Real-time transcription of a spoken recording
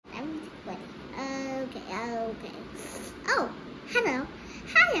Okay. Oh, hello.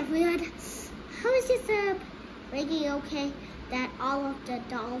 Hi, everyone. How is your Reggie okay that all of the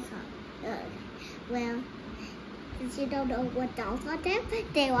dolls are well, since you don't know what dolls are there,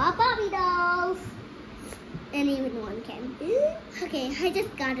 they are Barbie dolls. And even one Ken. Okay, I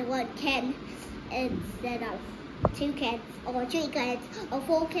just got one Ken instead of 2 Kens, or 3 Kens, or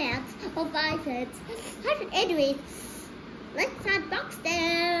 4 Kens, or 5 Kens. Anyways, let's unbox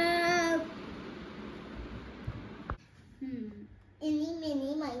them. Eeny,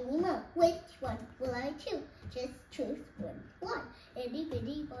 meeny, miny, moe. Which one will I choose? Just choose one. Eeny,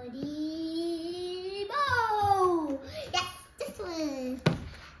 meeny, miny, moe. Yes, this one.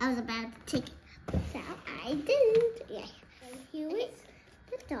 I was about to take it, so I did. Yeah. And here is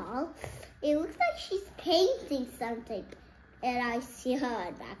the doll. It looks like she's painting something, and I see her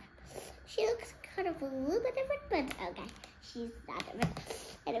in back. She looks kind of a little bit different, but okay, she's not different.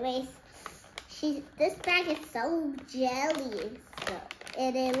 Anyways. This bag is so jelly,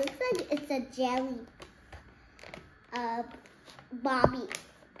 and it looks like it's a jelly Barbie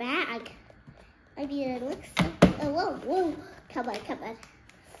bag. I mean, it looks so, whoa, come on.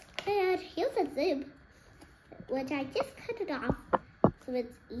 And here's a zip, which I just cut it off, so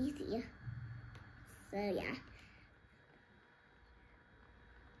it's easier. So yeah.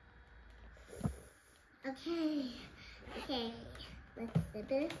 Okay, let's zip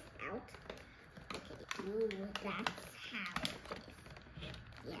this out. Ooh, that's how it is.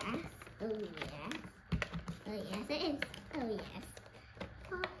 Yes. Oh, yes. Oh, yes, it is. Oh, yes.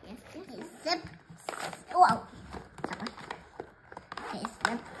 Oh, yes. Okay, zip. Whoa. Come on. Okay,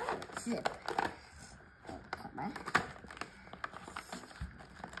 zip. Oh, come on.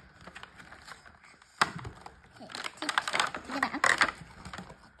 Okay, take it out.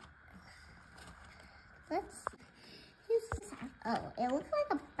 Let's use this out. Oh, it looks like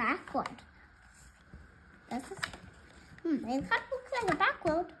a backward. This is, it kind of looks like a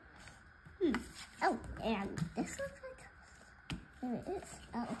backload. Oh, and this looks like, there it is.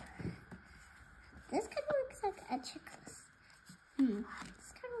 Oh, this kind of looks like a checklist.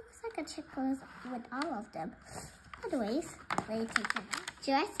 This kind of looks like a checklist with all of them. Anyways, let me take it out.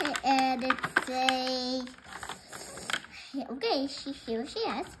 Dress it, and it's a, okay, here she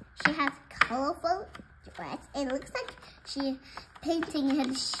is. She has colorful dress. It looks like she painting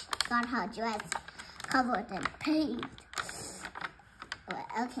and she got her dress covered in paint.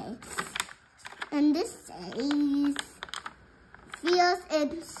 Okay. And this says fierce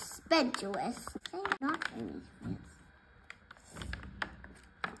and speechless. Not really fierce.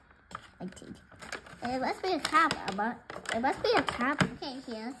 I think. It must be a cap, but it must be a cap. Okay,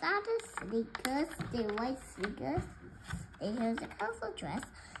 here's all the sneakers, the white sneakers. And here's a colorful dress.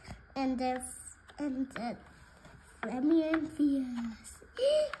 And the Remy and fierce.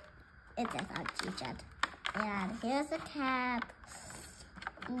 It's a hot t-shirt. And here's a cap.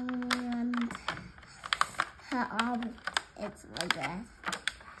 And her arm, it's like that.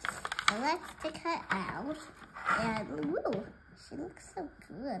 So let's take her out. And woo, she looks so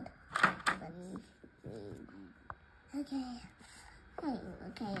good. Okay.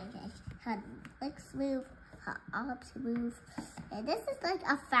 Her legs move, her arms move. And this is like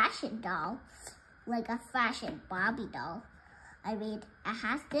a fashion doll. Like a fashion Barbie doll. I mean, it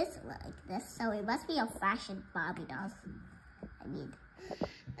has this like this, so it must be a fashion Barbie doll. I mean,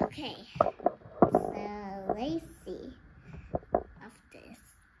 okay. So let's see of this.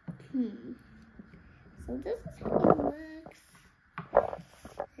 So this is how it looks.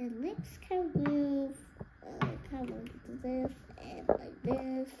 It looks kind of move, kind of like this and like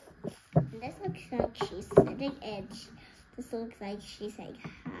this. And this looks like she's sitting, and this looks like she's saying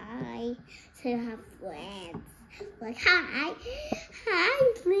hi to her friends. Like, hi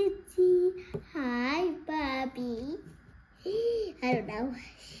Lindsay, hi Barbie. I don't know,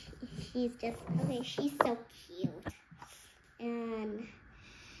 she's just, okay, she's so cute. And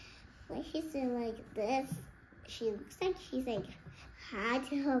when she's doing like this, she looks like she's like hi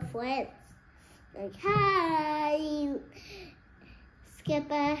to her friends. Like, hi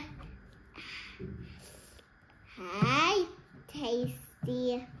Skipper, hi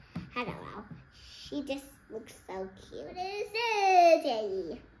Tasty. I don't know, she just looks so cute. What is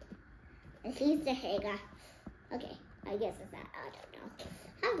it? And she's the hanger. Okay, I guess it's that. I don't know.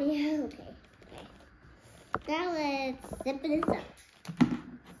 Okay. Now let's zip this up.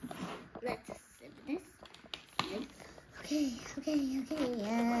 Let's zip this. Okay.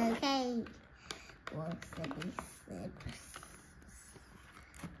 Well, zippy slips.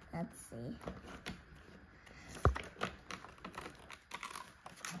 Let's see.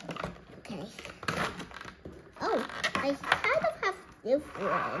 Okay. Oh, I kind of have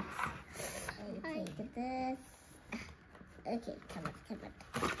different. I get this. Okay, come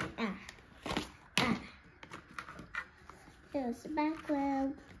on. Here's the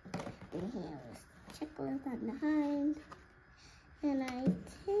background. And here's chocolate on behind. And I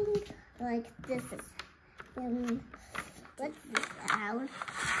think like this is what's this out?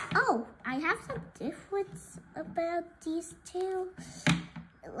 Oh, I have some difference about these two.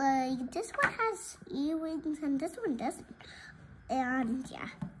 Like this one has earrings and this one doesn't. And yeah.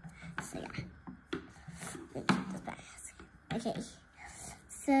 So yeah. Okay.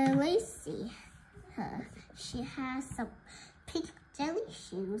 So let's see her. She has some pink jelly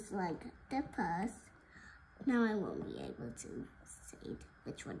shoes like the purse. Now I won't be able to say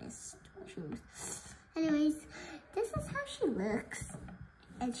which one is shoes. Anyways, this is how she looks.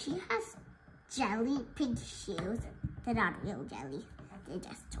 And she has jelly pink shoes. They're not real jelly. They're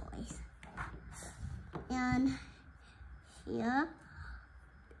just toys. And here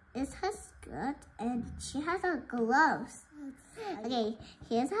is her skirt. And she has her gloves. Okay,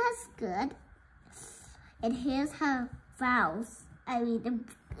 here's her skirt. And here's her blouse. I mean,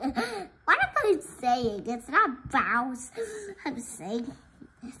 what am I saying? It's not blouse. I'm saying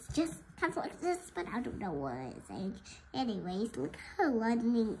it's just kind of like this, but I don't know what it's saying. Anyways, look at her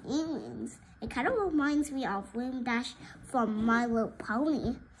lightning earrings. It kind of reminds me of Wing Dash from My Little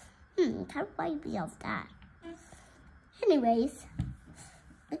Pony. Kind of reminds me of that. Anyways,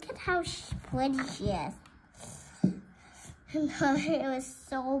 look at how pretty she is. And her hair is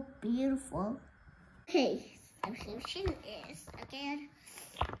so beautiful. Okay, so here she is again.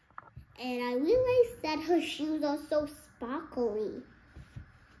 And I realized that her shoes are so sparkly.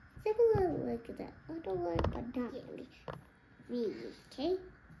 Similar like that other one, but not really. Really, okay?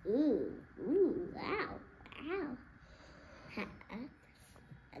 Ooh, wow, wow.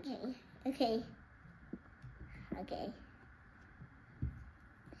 Okay.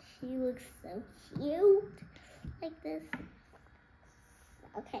 She looks so cute, like this.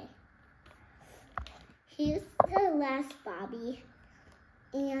 Okay. Here's the last Barbie.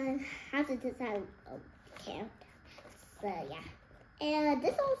 And how to design a character. So yeah. And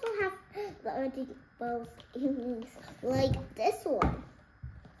this also has the other both earrings like this one.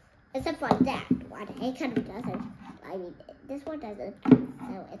 Except for that one. It kind of doesn't. I mean, this one doesn't.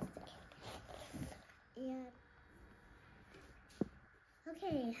 So it's okay. And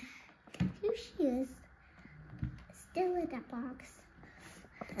okay. Here she is. Still in that box.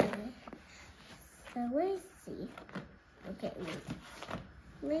 Okay. So let's see. Okay,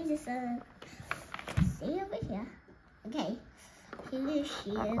 let's just see over here. Okay, here she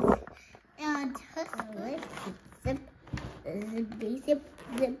is. And her skirt, zip, zippity zip,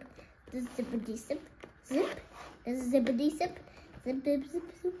 zip, zippity zip, zip, zippity zip, zip, zip, zip,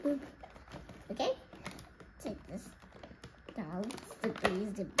 zip, zip. Okay, take this down,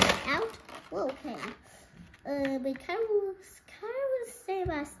 zippity zip out. Okay. It kind of looks the same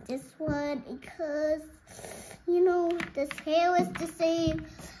as this one because, you know, this hair is the same,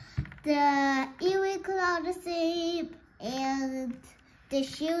 the earrings are the same, and the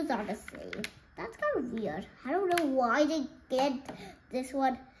shoes are the same. That's kind of weird. I don't know why they get this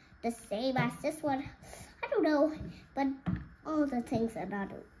one the same as this one. I don't know, but all the things are not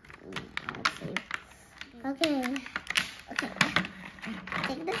the same. Okay.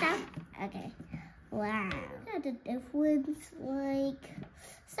 Take this out. Okay. Wow. Look at the difference. Like,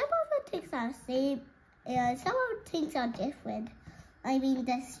 some of the things are the same, and some of the things are different. I mean,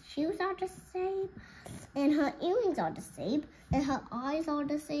 the shoes are the same, and her earrings are the same, and her eyes are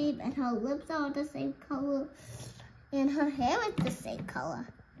the same, and her lips are the same color, and her hair is the same color.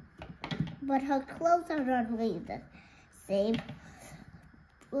 But her clothes are not really the same.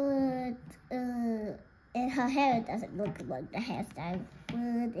 But, and her hair doesn't look like the hairstyle,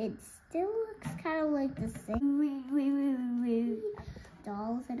 but it still looks kind of like the same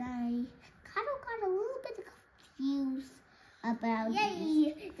dolls, and I kind of got a little bit confused about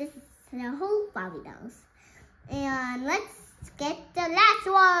this is the whole Barbie dolls. And let's get the last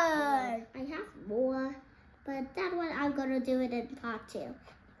one. I have more, but that one I'm gonna do it in part 2.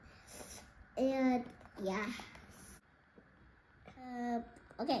 And yeah.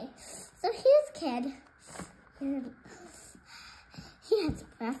 Okay, so here's Ken. And he has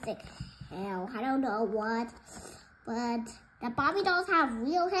plastic hair. I don't know what, but the Barbie dolls have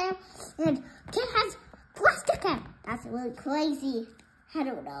real hair, and Ken has plastic hair. That's really crazy. I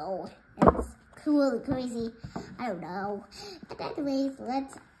don't know. It's cool, crazy. I don't know. But anyways,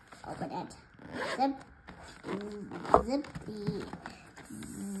 let's open it. Zip, zippy,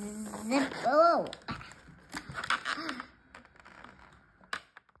 zip. Oh.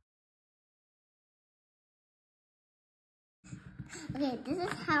 Okay, this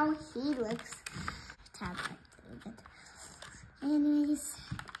is how he looks. Anyways,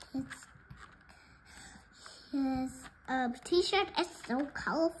 his t-shirt is so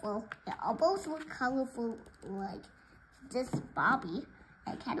colorful. It almost looks colorful like this Barbie.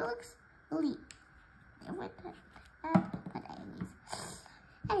 It kind of looks really different. But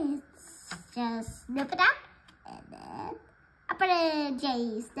anyways, it's just snip it out and then up it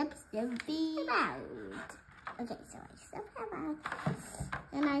J snip it out. Okay, so I snip him out.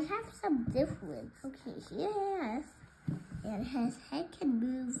 And I have some difference. Okay, here and his head can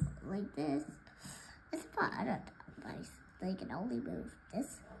move like this. It's part of but they can only move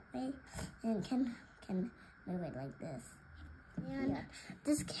this way and can move it like this. And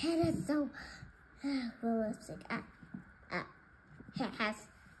this kid is so realistic.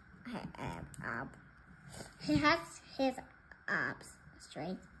 He has his arms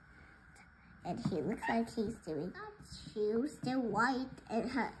straight, and he looks like he's doing shoes. They're white, and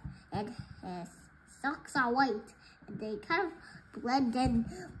his socks are white, and they kind of blend in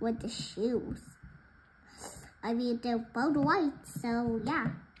with the shoes. I mean, they're both white, so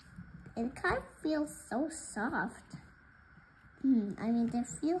yeah, it kind of feels so soft. I mean, they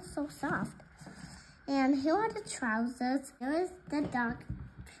feel so soft. And here are the trousers. Here is the dark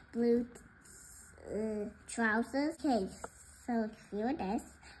blue trousers. Okay, so here it is,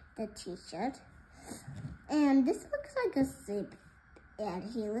 the t-shirt. And this looks like a zip. And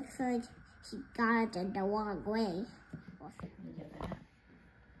he looks like he got it in the wrong way.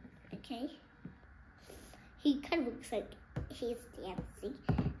 Okay. He kind of looks like he's dancing.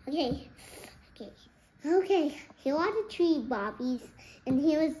 Okay, here are the 3 Barbies, and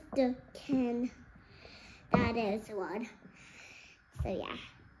here is the Ken. That is one. So yeah.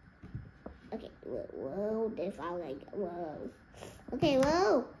 Okay, whoa, they fall like, whoa. Okay,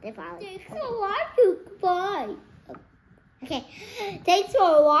 whoa, they fall like. Thanks for watching, goodbye. Okay, thanks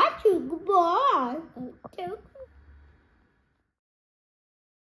for watching, goodbye.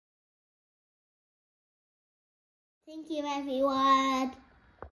 Thank you, everyone.